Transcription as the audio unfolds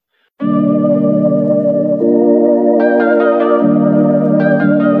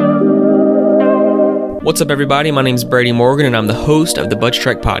What's up, everybody? My name is Brady Morgan, and I'm the host of the Budget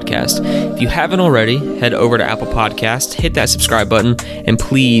Trek podcast. If you haven't already, head over to Apple Podcasts, hit that subscribe button, and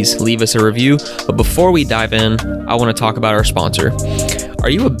please leave us a review. But before we dive in, I want to talk about our sponsor. Are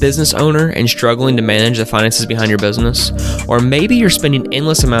you a business owner and struggling to manage the finances behind your business? Or maybe you're spending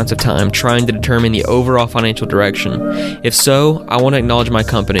endless amounts of time trying to determine the overall financial direction. If so, I want to acknowledge my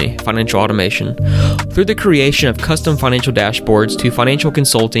company, Financial Automation. Through the creation of custom financial dashboards to financial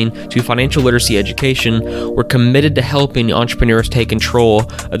consulting to financial literacy education, we're committed to helping entrepreneurs take control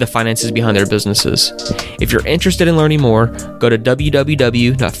of the finances behind their businesses. If you're interested in learning more, go to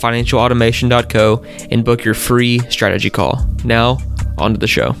www.financialautomation.co and book your free strategy call. Now, on to the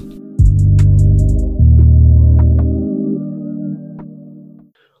show.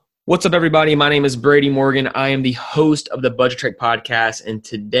 What's up, everybody? My name is Brady Morgan. I am the host of the Budget Trek podcast, and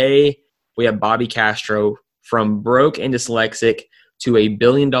today we have Bobby Castro from broke and dyslexic to $1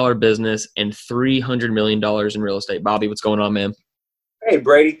 billion business and $300 million in real estate. Bobby, what's going on, man? Hey,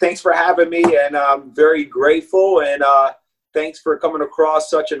 Brady. Thanks for having me, and I'm very grateful, and thanks for coming across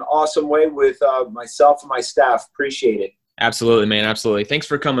such an awesome way with myself and my staff. Appreciate it. Absolutely, man. Absolutely. Thanks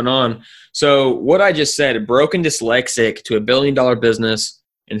for coming on. So what I just said, broken dyslexic to $1 billion business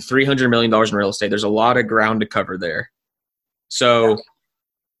and $300 million in real estate, there's a lot of ground to cover there. So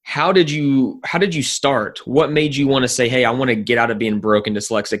how did you start? What made you want to say, hey, I want to get out of being broken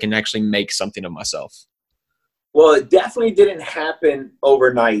dyslexic and actually make something of myself? Well, it definitely didn't happen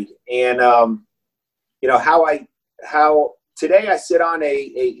overnight. And, how today I sit on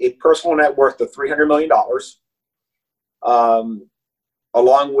a personal net worth of $300 million.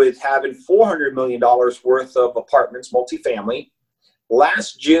 Along with having $400 million worth of apartments, multifamily.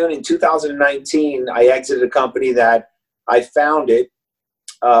 Last June in 2019, I exited a company that I founded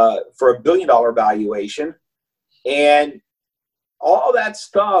for $1 billion valuation. And all that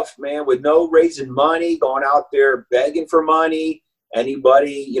stuff, man, with no raising money, going out there begging for money,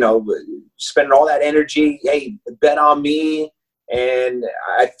 anybody, spending all that energy, hey, bet on me. And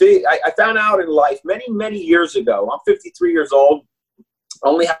I found out in life many, many years ago, I'm 53 years old,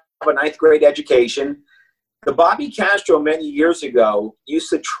 only have a ninth grade education. The Bobby Castro many years ago used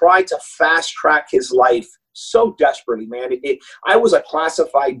to try to fast track his life so desperately, man. I was a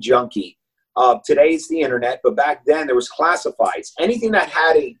classified junkie. Today's the internet, but back then there was classifieds. Anything that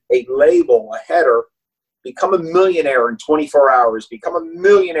had a label, a header, become a millionaire in 24 hours, become a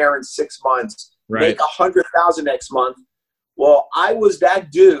millionaire in 6 months, make $100,000 next month. Well, I was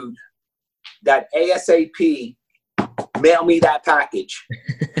that dude that ASAP mailed me that package.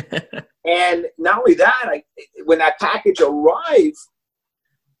 And not only that, when that package arrived,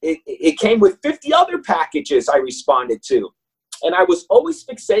 it came with 50 other packages I responded to. And I was always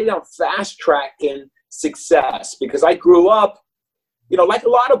fixated on fast tracking success because I grew up, like a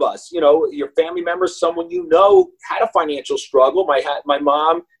lot of us, your family members, someone had a financial struggle. My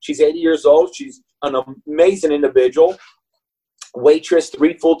mom, she's 80 years old. She's an amazing individual. Waitress,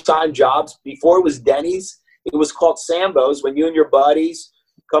 3 full-time jobs. Before it was Denny's, it was called Sambo's. When you and your buddies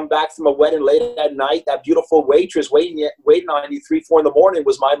come back from a wedding late at night, that beautiful waitress waiting on you 3, 4 in the morning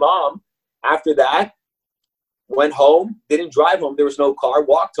was my mom. After that, went home, didn't drive home. There was no car,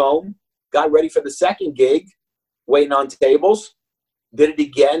 walked home, got ready for the second gig, waiting on tables, did it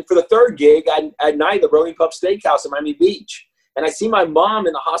again for the third gig at night, the Rolling Pub Steakhouse in Miami Beach. And I see my mom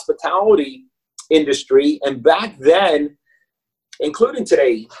in the hospitality industry, and back then, including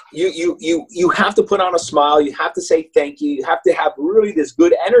today, you have to put on a smile. You have to say thank you. You have to have really this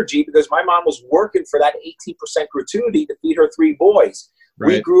good energy because my mom was working for that 18% gratuity to feed her 3 boys.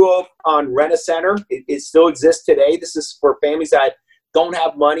 Right. We grew up on Rent-A-Center. It still exists today. This is for families that don't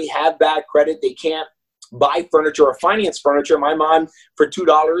have money, have bad credit. They can't buy furniture or finance furniture. My mom, for $2,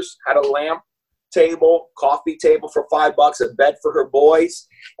 had a lamp table, coffee table for $5, a bed for her boys.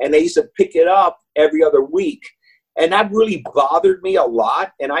 And they used to pick it up every other week. And that really bothered me a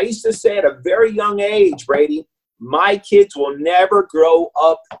lot. And I used to say at a very young age, Brady, my kids will never grow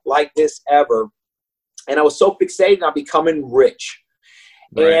up like this ever. And I was so fixated on becoming rich.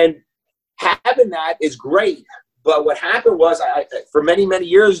 Right. And having that is great. But what happened was, for many, many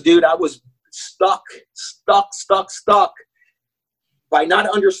years, dude, I was stuck by not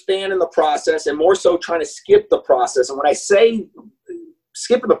understanding the process and more so trying to skip the process. And when I say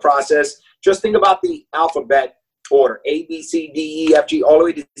skipping the process, just think about the alphabet order, A, B, C, D, E, F, G, all the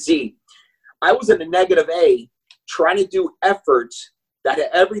way to Z. I was in a negative A trying to do efforts that had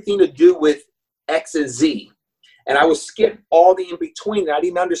everything to do with X and Z. And I was skipping all the in-between. And I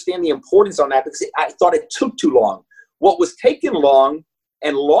didn't understand the importance on that because I thought it took too long. What was taking long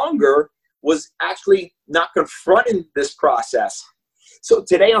and longer was actually not confronting this process. So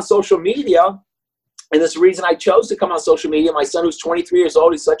today on social media, And this reason I chose to come on social media. My son, who's 23 years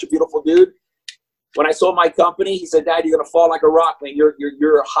old, he's such a beautiful dude. When I sold my company, he said, Dad, you're going to fall like a rock, man.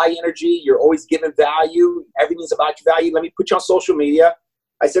 You're high energy. You're always giving value. Everything's about your value. Let me put you on social media.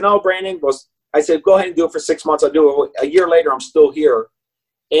 I said, no, Brandon. Well, I said, go ahead and do it for 6 months. I'll do it. A year later, I'm still here.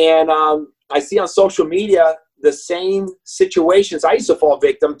 And I see on social media the same situations I used to fall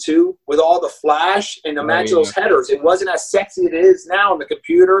victim to with all the flash and imagine those headers. It wasn't as sexy as it is now on the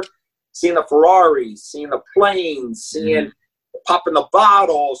computer, seeing the Ferraris, seeing the planes, seeing popping the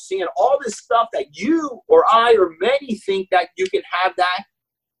bottles, seeing all this stuff that you or I or many think that you can have that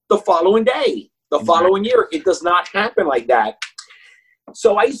the following day, the following year. It does not happen like that.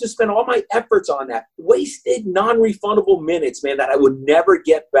 So I used to spend all my efforts on that, wasted non-refundable minutes, man, that I would never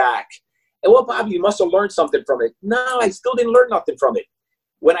get back. And well, Bobby, you must have learned something from it. No, I still didn't learn nothing from it.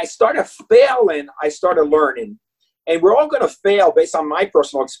 When I started failing, I started learning. And we're all going to fail based on my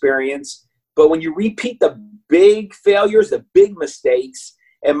personal experience. But when you repeat the big failures, the big mistakes,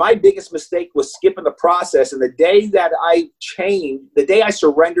 and my biggest mistake was skipping the process. And the day that I changed, the day I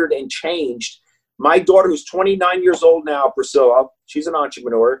surrendered and changed, my daughter, who's 29 years old now, Priscilla, she's an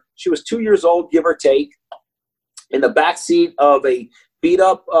entrepreneur. She was 2 years old, give or take, in the backseat of a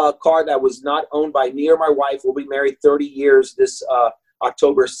beat-up car that was not owned by me or my wife. We'll be married 30 years this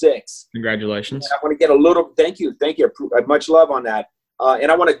October 6th. Congratulations. And I want to get a little – thank you. Much love on that.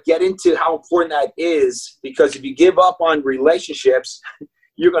 And I want to get into how important that is, because if you give up on relationships,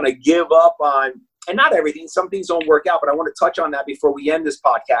 you're going to give up on – and not everything. Some things don't work out, but I want to touch on that before we end this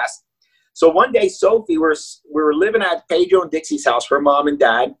podcast. So one day, Sophie, we were living at Pedro and Dixie's house, her mom and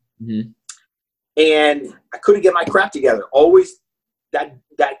dad, and I couldn't get my crap together. Always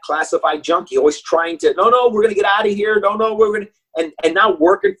that classified junkie, always trying to, no, we're going to get out of here. No, we're going to, and not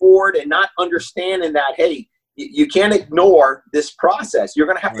working for it and not understanding that, hey, you can't ignore this process. You're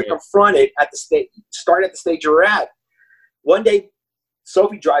going to have to confront it at the start at the stage you're at. One day,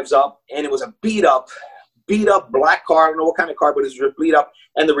 Sophie drives up, and it was a beat up black car. I don't know what kind of car, but it was beat up.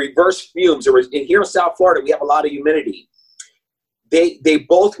 And the reverse fumes. Here in South Florida, we have a lot of humidity. They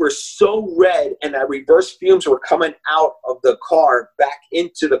both were so red, and that reverse fumes were coming out of the car, back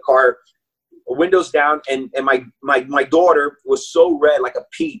into the car, windows down. And my daughter was so red, like a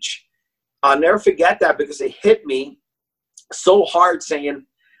peach. I'll never forget that, because it hit me so hard,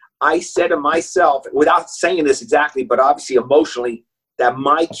 I said to myself, without saying this exactly, but obviously emotionally, that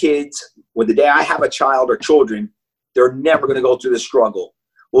my kids, when the day I have a child or children, they're never going to go through this struggle.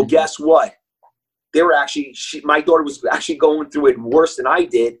 Well, guess what? They were my daughter was actually going through it worse than I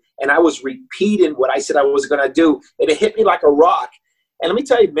did. And I was repeating what I said I was going to do. And it hit me like a rock. And let me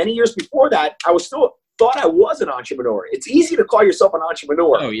tell you, many years before that, I was still thought I was an entrepreneur. It's easy to call yourself an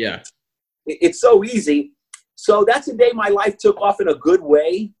entrepreneur. Oh, yeah. It's so easy. So that's the day my life took off in a good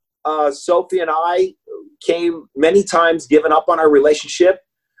way. Sophie and I came many times giving up on our relationship.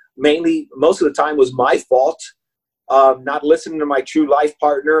 Most of the time was my fault. Not listening to my true life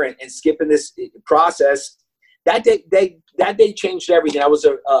partner and skipping this process. That day changed everything. I was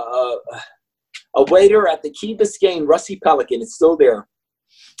a waiter at the Key Biscayne Rusty Pelican. It's still there.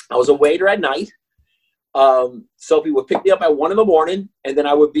 I was a waiter at night. Sophie would pick me up at 1 a.m, and then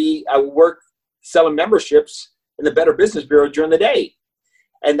I would work selling memberships in the Better Business Bureau during the day.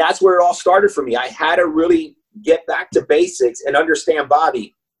 And that's where it all started for me. I had to really get back to basics and understand,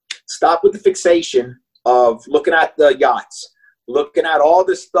 Bobby, stop with the fixation of looking at the yachts, looking at all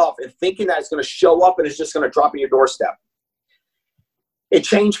this stuff and thinking that it's going to show up and it's just going to drop in your doorstep. It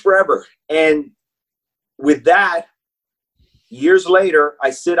changed forever. And with that, years later,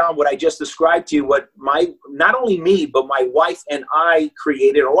 I sit on what I just described to you, what not only me, but my wife and I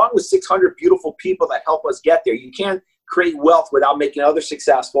created, along with 600 beautiful people that help us get there. You can't create wealth without making others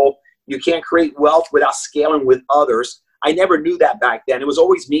successful. You can't create wealth without scaling with others. I never knew that back then. It was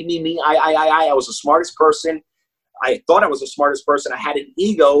always me, I. I was the smartest person. I thought I was the smartest person. I had an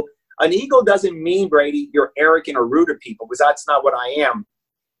ego. An ego doesn't mean, Brady, you're arrogant or rude to people, because that's not what I am.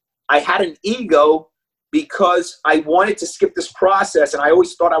 I had an ego because I wanted to skip this process, and I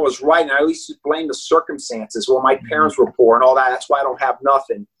always thought I was right, and I always blamed the circumstances. Well, my parents were poor and all that. That's why I don't have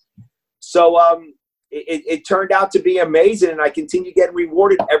nothing. So it turned out to be amazing, and I continue getting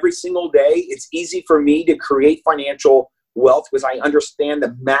rewarded every single day. It's easy for me to create financial wealth because I understand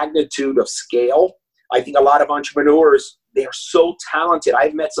the magnitude of scale. I think a lot of entrepreneurs, they are so talented.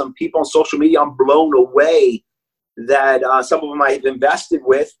 I've met some people on social media I'm blown away that some of them I have invested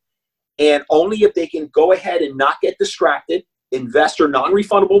with. And only if they can go ahead and not get distracted, invest their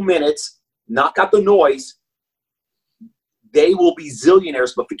non-refundable minutes, knock out the noise, they will be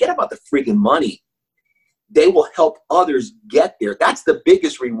zillionaires. But forget about the freaking money. they will help others get there. That's the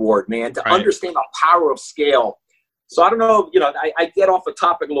biggest reward, man, to understand the power of scale. So I don't know, I get off the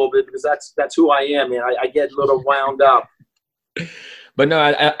topic a little bit because that's who I am, man. I get a little wound up. But no,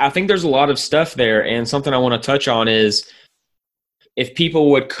 I think there's a lot of stuff there. And something I want to touch on is if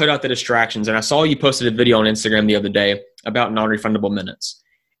people would cut out the distractions. And I saw you posted a video on Instagram the other day about non-refundable minutes.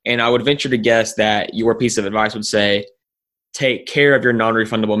 And I would venture to guess that your piece of advice would say, take care of your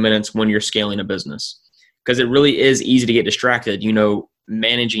non-refundable minutes when you're scaling a business. Because it really is easy to get distracted,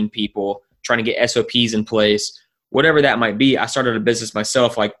 managing people, trying to get SOPs in place, whatever that might be. I started a business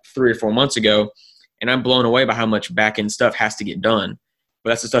myself like 3 or 4 months ago, and I'm blown away by how much back-end stuff has to get done.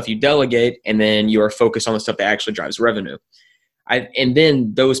 But that's the stuff you delegate, and then you are focused on the stuff that actually drives revenue. And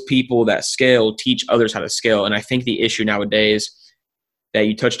then those people that scale teach others how to scale. And I think the issue nowadays that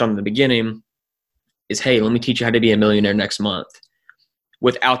you touched on in the beginning is, hey, let me teach you how to be a millionaire next month,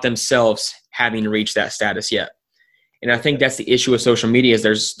 without themselves having reached that status yet. And I think that's the issue with social media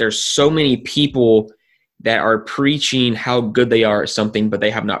is there's so many people that are preaching how good they are at something, but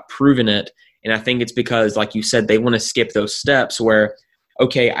they have not proven it. And I think it's because, like you said, they want to skip those steps where,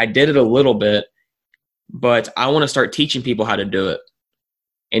 okay, I did it a little bit, but I want to start teaching people how to do it.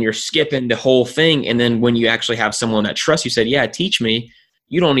 And you're skipping the whole thing. And then when you actually have someone that trusts you said, yeah, teach me,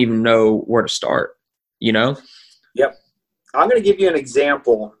 you don't even know where to start, Yep. I'm going to give you an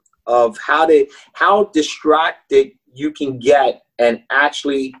example of how distracted you can get and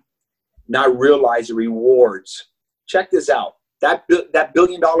actually not realize the rewards. Check this out. That $1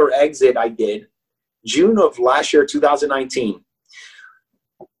 billion exit I did June of last year, 2019.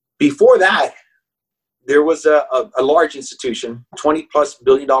 Before that, there was a large institution, $20+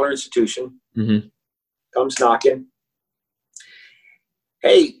 billion institution, comes knocking.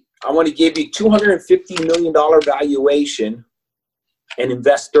 Hey, I want to give you $250 million valuation and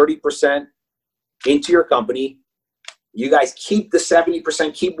invest 30% into your company. You guys keep the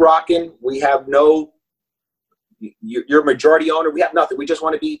 70%, keep rocking. We have you're majority owner. We have nothing. We just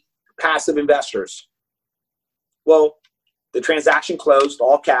want to be passive investors. Well, the transaction closed,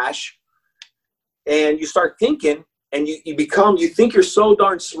 all cash. And you start thinking, and you think you're so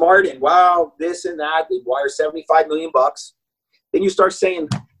darn smart and wow, this and that. They wire $75 million. Then you start saying,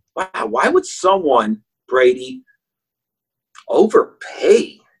 wow, why would someone, Brady,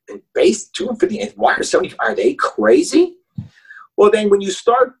 overpay and base 250 and wire 75? Are they crazy? Well, then when you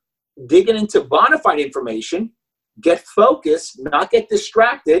start digging into bona fide information, get focused, not get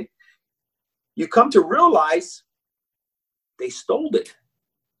distracted, you come to realize they stole it.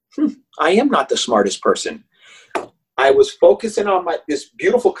 I am not the smartest person. I was focusing on this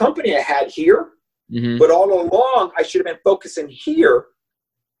beautiful company I had here, but all along I should have been focusing here.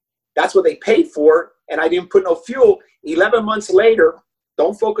 That's what they paid for, and I didn't put no fuel. 11 months later,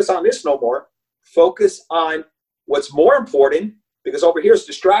 don't focus on this no more. Focus on what's more important, because over here is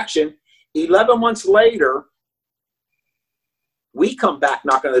distraction. 11 months later, we come back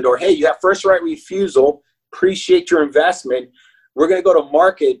knocking on the door. Hey, you have first right refusal. Appreciate your investment. We're going to go to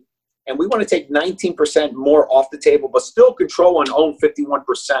market, and we want to take 19% more off the table, but still control and own 51%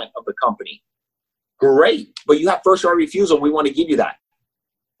 of the company. Great, but you have first right refusal, and we want to give you that.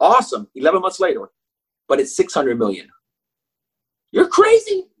 Awesome. 11 months later, but it's $600 million. You're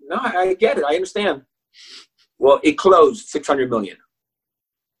crazy. No, I get it. I understand. Well, it closed $600 million.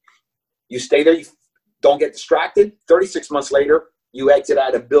 You stay there. You don't get distracted. 36 months later, you exit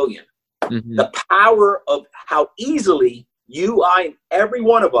at $1 billion. The power of how easily you, I, and every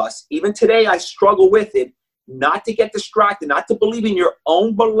one of us, even today, I struggle with it, not to get distracted, not to believe in your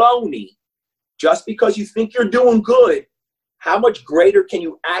own baloney. Just because you think you're doing good, how much greater can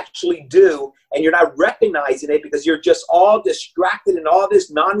you actually do? And you're not recognizing it because you're just all distracted and all this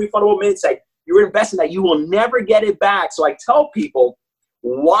non-refundable minutes that you're investing that you will never get it back. So I tell people,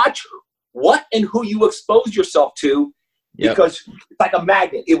 watch what and who you expose yourself to, because it's like a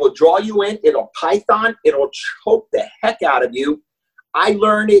magnet. It will draw you in. It'll python. It'll choke the heck out of you. I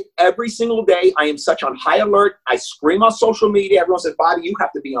learn it every single day. I am such on high alert. I scream on social media. Everyone says, Bobby, you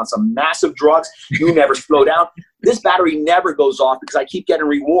have to be on some massive drugs. You never slow down. This battery never goes off because I keep getting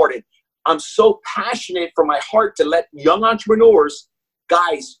rewarded. I'm so passionate from my heart to let young entrepreneurs,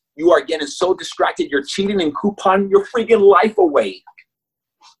 guys, you are getting so distracted. You're cheating and couponing your freaking life away.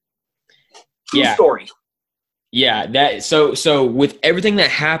 True story. Yeah. So with everything that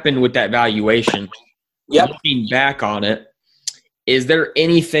happened with that valuation, looking back on it, is there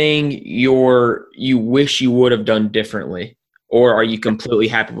anything you wish you would have done differently, or are you completely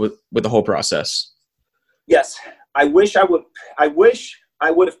happy with the whole process? Yes, I wish I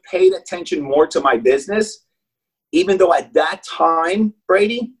would have paid attention more to my business, even though at that time,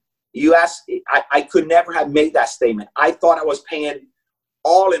 Brady, You asked, I could never have made that statement. I thought I was paying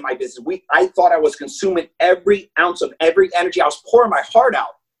all in my business. I thought I was consuming every ounce of every energy. I was pouring my heart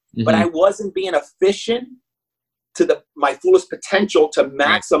out, but I wasn't being efficient to my fullest potential to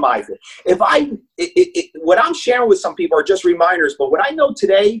maximize it. What I'm sharing with some people are just reminders, but what I know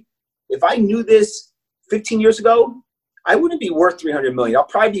today, if I knew this 15 years ago, I wouldn't be worth 300 million. I'll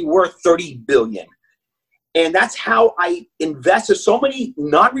probably be worth 30 billion. And that's how I invested so many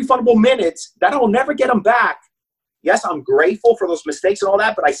non-refundable minutes that I'll never get them back. Yes, I'm grateful for those mistakes and all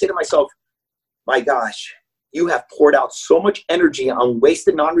that, but I say to myself, my gosh, you have poured out so much energy on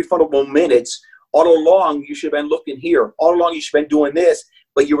wasted non-refundable minutes. All along, you should have been looking here. All along, you should have been doing this,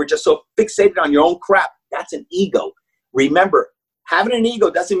 but you were just so fixated on your own crap. That's an ego. Remember, having an ego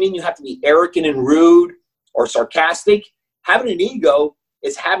doesn't mean you have to be arrogant and rude or sarcastic. Having an ego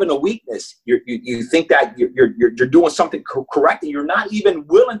is having a weakness. You think that you're doing something correct, and you're not even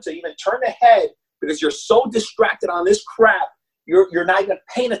willing to even turn the head because you're so distracted on this crap. You're not even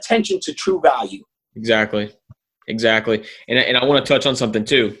paying attention to true value. Exactly. And I want to touch on something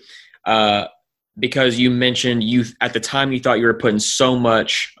too, because you mentioned at the time you thought you were putting so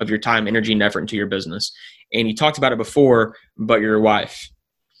much of your time, energy, and effort into your business, and you talked about it before, but your wife.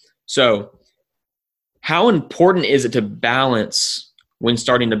 So, how important is it to balance when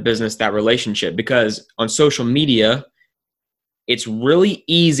starting a business, that relationship? Because on social media, it's really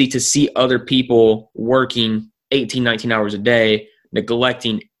easy to see other people working 18, 19 hours a day,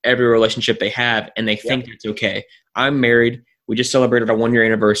 neglecting every relationship they have, and they think that's okay. I'm married. We just celebrated our 1-year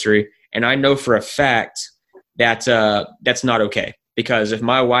anniversary, and I know for a fact that that's not okay, because if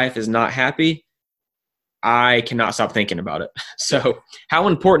my wife is not happy, I cannot stop thinking about it. So how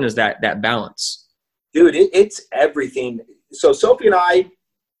important is that balance? Dude, it's everything. So Sophie and I,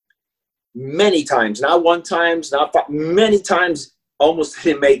 many times, not one time, not five, many times, almost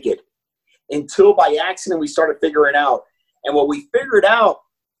didn't make it until by accident we started figuring out. And what we figured out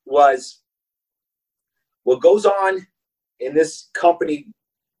was what goes on in this company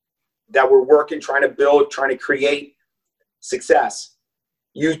that we're working, trying to build, trying to create success.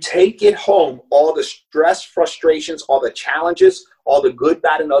 You take it home, all the stress, frustrations, all the challenges, all the good,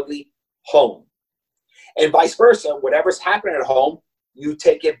 bad, and ugly home. And vice versa, whatever's happening at home, you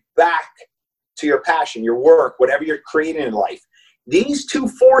take it back to your passion, your work, whatever you're creating in life. These two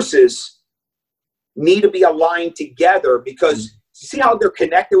forces need to be aligned together, because you see how they're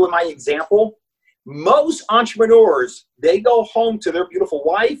connected with my example? Most entrepreneurs, they go home to their beautiful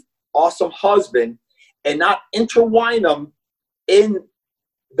wife, awesome husband, and not intertwine them in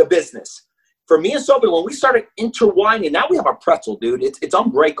the business. For me and Sophie, when we started intertwining, now we have a pretzel, dude. It's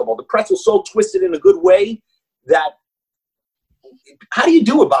unbreakable. The pretzel's so twisted in a good way that, how do you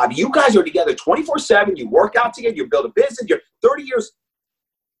do it, Bobby? You guys are together 24/7. You work out together. You build a business. You're 30 years.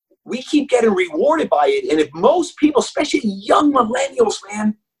 We keep getting rewarded by it. And if most people, especially young millennials,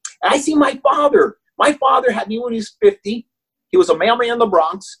 man, I see my father. My father had me when he was 50. He was a mailman in the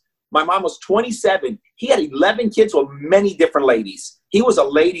Bronx. My mom was 27. He had 11 kids with many different ladies. He was a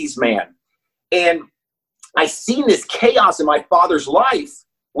ladies' man. And I seen this chaos in my father's life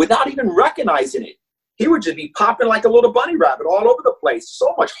without even recognizing it. He would just be popping like a little bunny rabbit all over the place.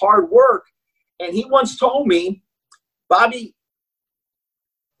 So much hard work. And he once told me, Bobby,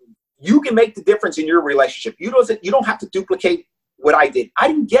 you can make the difference in your relationship. You don't have to duplicate what I did. I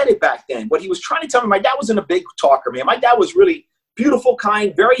didn't get it back then. What he was trying to tell me, my dad wasn't a big talker, man. My dad was really beautiful,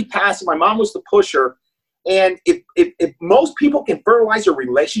 kind, very passive. My mom was the pusher. And if most people can fertilize a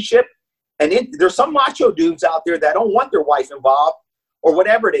relationship, and there's some macho dudes out there that don't want their wife involved or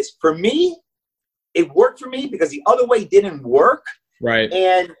whatever it is. For me, it worked for me because the other way didn't work. Right.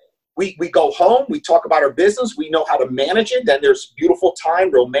 And we go home, we talk about our business, we know how to manage it. Then there's beautiful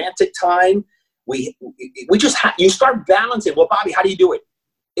time, romantic time. We just you start balancing. Well, Bobby, how do you do it?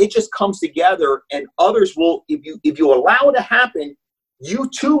 It just comes together, and others will, if you allow it to happen, you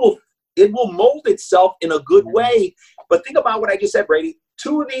too it will mold itself in a good way. But think about what I just said, Brady.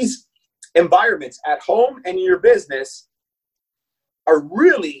 Two of these environments, at home and in your business, are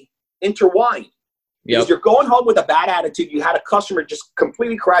really intertwined. Because you're going home with a bad attitude. You had a customer just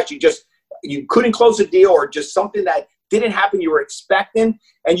completely crash. You couldn't close a deal, or just something that didn't happen you were expecting,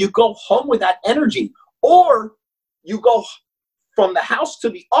 and you go home with that energy. Or you go from the house to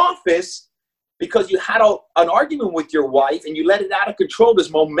the office because you had an argument with your wife and you let it out of control.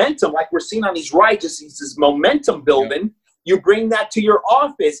 There's momentum, like we're seeing on these rides, this momentum building. Yep. You bring that to your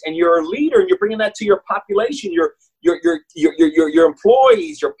office, and you're a leader, and you're bringing that to your population, your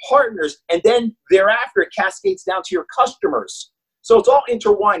employees, your partners, and then thereafter it cascades down to your customers. So it's all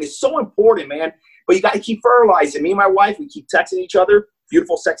intertwined. It's so important, man. But you got to keep fertilizing. Me and my wife, we keep texting each other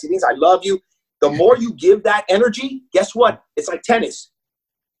beautiful, sexy things. I love you. The more you give that energy, guess what? It's like tennis.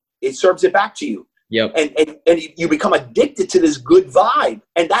 It serves it back to you. Yep. And you become addicted to this good vibe.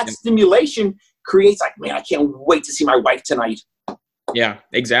 And that stimulation creates like, man, I can't wait to see my wife tonight. Yeah,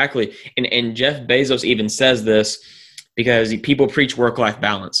 exactly. And Jeff Bezos even says this because people preach work-life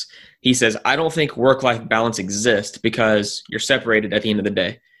balance. He says, I don't think work-life balance exists because you're separated at the end of the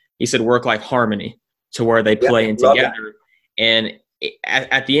day. He said work-life harmony, to where they play in together. And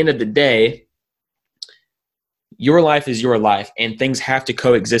at the end of the day, your life is your life, and things have to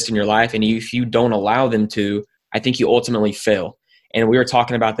coexist in your life. And if you don't allow them to, I think you ultimately fail. And we were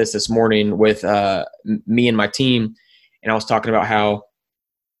talking about this morning with me and my team, and I was talking about how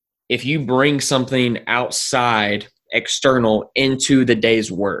if you bring something outside, external, into the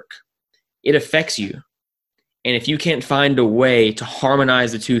day's work, it affects you. And if you can't find a way to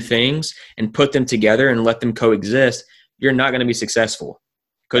harmonize the two things and put them together and let them coexist, you're not going to be successful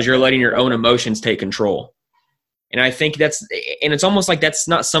because you're letting your own emotions take control. And I think it's almost like that's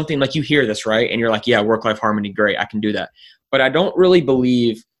not something like you hear this, right? And you're like, yeah, work-life harmony, great, I can do that. But I don't really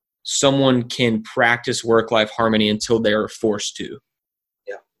believe someone can practice work-life harmony until they're forced to.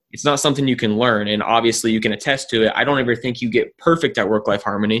 Yeah. It's not something you can learn. And obviously you can attest to it. I don't ever think you get perfect at work-life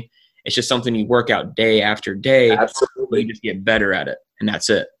harmony. It's just something you work out day after day. Absolutely. You just get better at it. And that's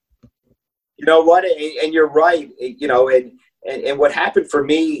it. You know what? And you're right. You know, and what happened for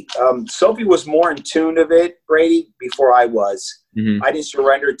me, Sophie was more in tune of it, Brady, before I was. Mm-hmm. I didn't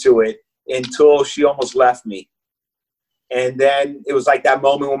surrender to it until she almost left me. And then it was like that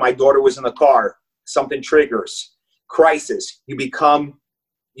moment when my daughter was in the car. Something triggers. Crisis.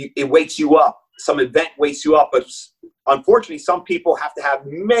 It wakes you up. Some event wakes you up. But unfortunately, some people have to have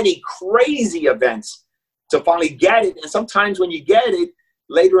many crazy events to finally get it. And sometimes when you get it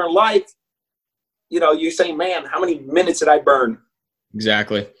later in life, you know, you're saying, man, how many minutes did I burn?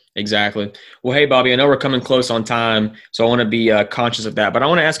 Exactly. Well, hey, Bobby, I know we're coming close on time, so I want to be conscious of that. But I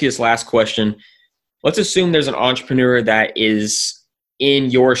want to ask you this last question. Let's assume there's an entrepreneur that is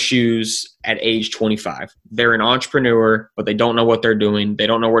in your shoes at age 25. They're an entrepreneur, but they don't know what they're doing. They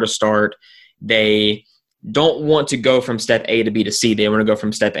don't know where to start. They don't want to go from step A to B to C. They want to go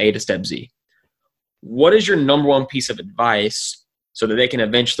from step A to step Z. What is your number one piece of advice so that they can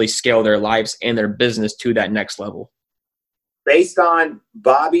eventually scale their lives and their business to that next level? Based on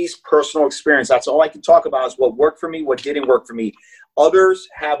Bobby's personal experience, that's all I can talk about is what worked for me, what didn't work for me. Others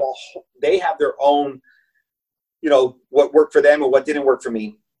have their own, you know, what worked for them and what didn't work for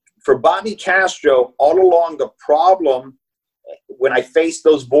me. For Bobby Castro, all along the problem, when I faced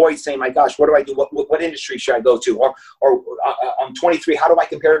those voids saying, my gosh, what do I do? What industry should I go to? Or I'm 23. How do I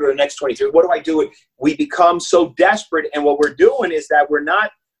compare to the next 23? What do I do? We become so desperate. And what we're doing is that we're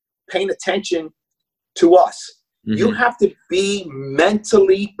not paying attention to us. Mm-hmm. You have to be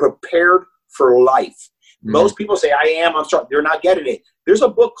mentally prepared for life. Mm-hmm. Most people say, I'm sorry. They're not getting it. There's a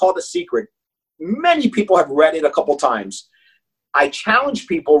book called The Secret. Many people have read it a couple times. I challenge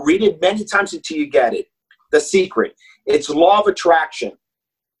people, read it many times until you get it. The Secret. It's law of attraction.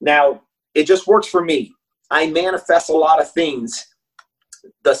 Now, it just works for me. I manifest a lot of things.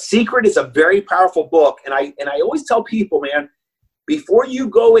 The Secret is a very powerful book. And I always tell people, man, before you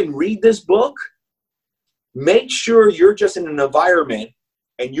go and read this book, make sure you're just in an environment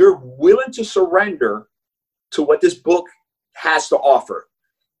and you're willing to surrender to what this book has to offer.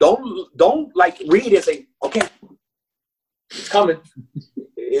 Don't like read it and say, okay, it's coming.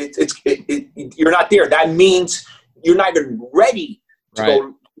 You're not there. That means you're not even ready to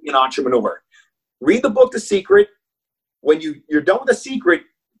go be an entrepreneur. Read the book, The Secret. When you're done with The Secret,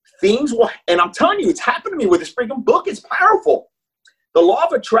 things will, and I'm telling you, it's happened to me with this freaking book. It's powerful. The law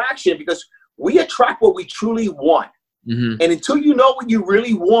of attraction, because we attract what we truly want. Mm-hmm. And until you know what you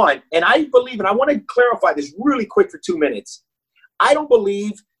really want, and I believe, and I want to clarify this really quick for 2 minutes. I don't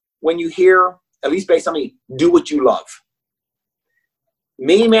believe when you hear, at least based on me, do what you love.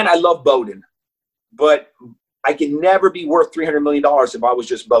 Me, man, I love boating, but I can never be worth $300 million if I was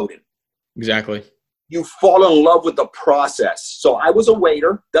just boating. Exactly. You fall in love with the process. So I was a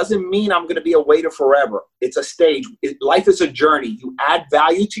waiter. Doesn't mean I'm going to be a waiter forever. It's a stage. Life is a journey. You add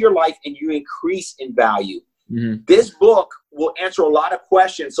value to your life and you increase in value. Mm-hmm. This book will answer a lot of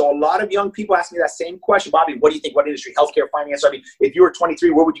questions. So a lot of young people ask me that same question. Bobby, what do you think? What industry? Healthcare, finance? I mean, if you were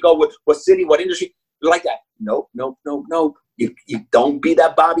 23, where would you go? What city? What industry? Like that. Nope. You don't be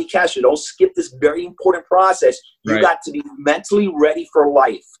that Bobby Castro. Don't skip this very important process. You got to be mentally ready for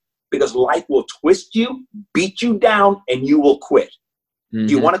life because life will twist you, beat you down, and you will quit. Mm-hmm.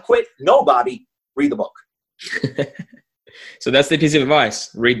 Do you want to quit? No, Bobby. Read the book. So that's the piece of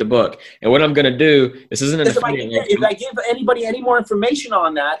advice. Read the book. And what I'm going to do, this isn't an affiliate link. If I give anybody any more information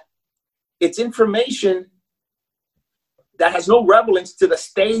on that, it's information that has no relevance to the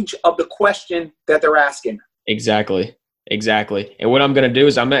stage of the question that they're asking. Exactly. And what I'm going to do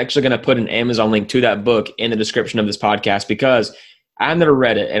is I'm actually going to put an Amazon link to that book in the description of this podcast, because I've never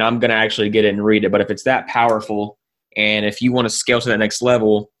read it and I'm going to actually get it and read it. But if it's that powerful, and if you want to scale to that next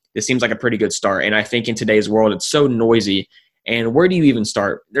level, this seems like a pretty good start. And I think in today's world, it's so noisy. And where do you even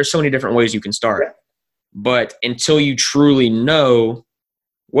start? There's so many different ways you can start. Yeah. But until you truly know,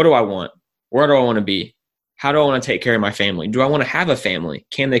 what do I want? Where do I want to be? How do I want to take care of my family? Do I want to have a family?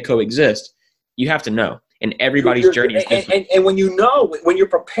 Can they coexist? You have to know. And everybody's journey is different. And when you know, when you're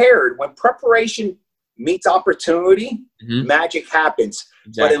prepared, when preparation meets opportunity, magic happens.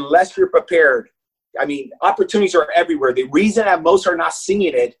 Exactly. But unless you're prepared, I mean, opportunities are everywhere. The reason that most are not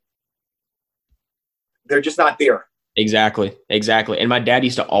seeing it, they're just not there. Exactly. And my dad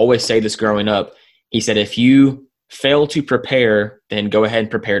used to always say this growing up. He said, if you fail to prepare, then go ahead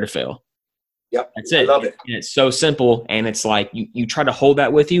and prepare to fail. Yep. That's it. I love it. And it's so simple. And it's like, you try to hold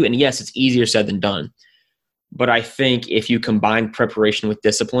that with you. And yes, it's easier said than done. But I think if you combine preparation with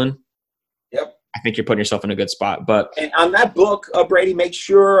discipline, I think you're putting yourself in a good spot. And on that book, Brady, make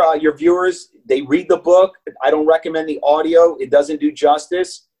sure your viewers, they read the book. I don't recommend the audio. It doesn't do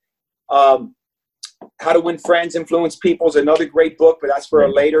justice. How to Win Friends, Influence People is another great book, but that's for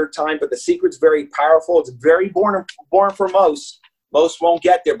a later time. But The Secret's very powerful. It's very boring for most. Most won't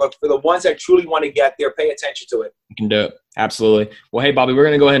get there, but for the ones that truly want to get there, pay attention to it. You can do it. Absolutely. Well, hey, Bobby, we're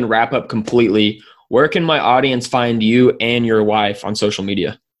going to go ahead and wrap up completely. Where can my audience find you and your wife on social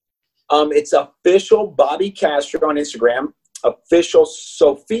media? It's official Bobby Castro on Instagram, official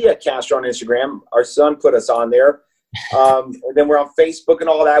Sophia Castro on Instagram. Our son put us on there. And then we're on Facebook and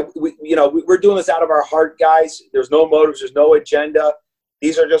all that. We're doing this out of our heart, guys. There's no motives. There's no agenda.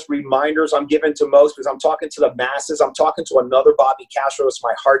 These are just reminders I'm giving to most, because I'm talking to the masses. I'm talking to another Bobby Castro. That's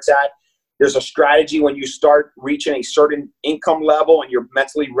my heart's at. There's a strategy when you start reaching a certain income level and you're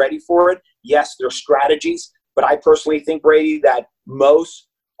mentally ready for it. Yes, there's strategies, but I personally think, Brady, that most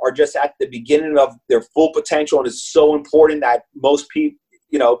are just at the beginning of their full potential, and it's so important that most people,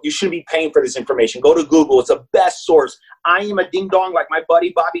 you shouldn't be paying for this information. Go to Google. It's the best source. I am a ding-dong like my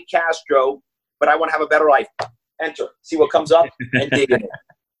buddy Bobby Castro, but I want to have a better life. Enter. See what comes up and dig in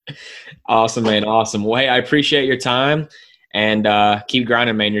it. Awesome, man. Awesome. Well, hey, I appreciate your time, and keep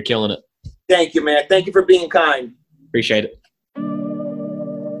grinding, man. You're killing it. Thank you, man. Thank you for being kind. Appreciate it.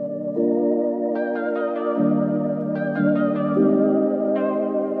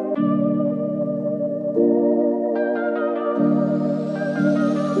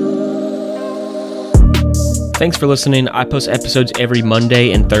 Thanks for listening. I post episodes every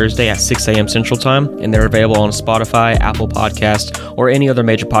Monday and Thursday at 6 a.m. Central Time, and they're available on Spotify, Apple Podcasts, or any other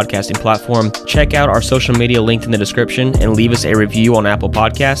major podcasting platform. Check out our social media linked in the description and leave us a review on Apple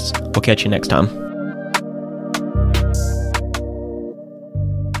Podcasts. We'll catch you next time.